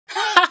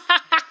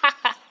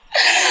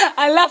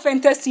I laugh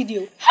enter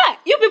studio. Ha!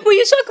 You people,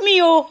 you shock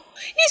me, oh.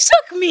 You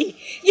shock me.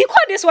 You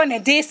call this one a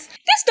diss?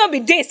 This don't be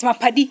diss, my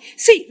paddy.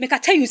 See, make I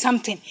tell you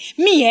something.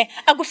 Me,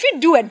 I go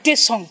fit do a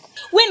diss song.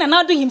 When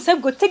Anado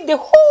himself go take the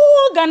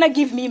whole Ghana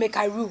give me make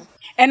I rule.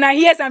 And I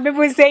hear some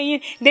people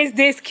saying,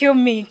 this kill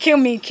me, kill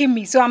me, kill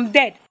me. So I'm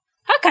dead.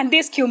 How can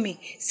this kill me?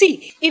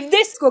 See, if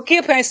this go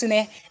kill person,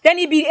 then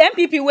it be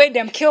MPP where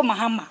them kill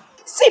Mahama.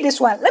 See this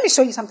one. Let me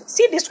show you something.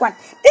 See this one.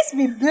 This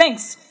be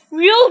blanks.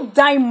 Real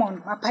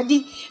diamond, my paddy.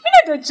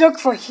 We not a joke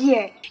for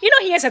here. You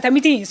know, here's a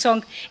meeting in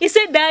song. He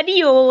said,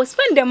 Daddy, oh,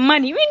 spend the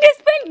money. We they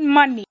spend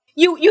money.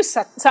 You,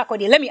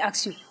 Sarkodie, let me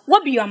ask you.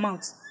 What be your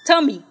amount?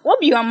 Tell me, what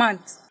be your amount?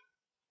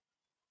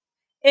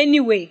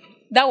 Anyway,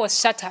 that was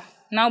Shatta.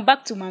 Now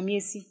back to Maame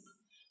Esi.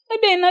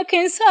 Ebe na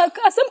kensa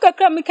asem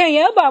kakra me kan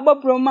ye ba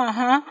broma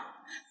ha.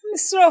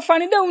 Mr.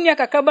 Funny da unya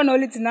kakaba no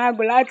lit na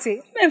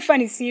agolate. Men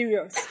funny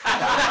serious.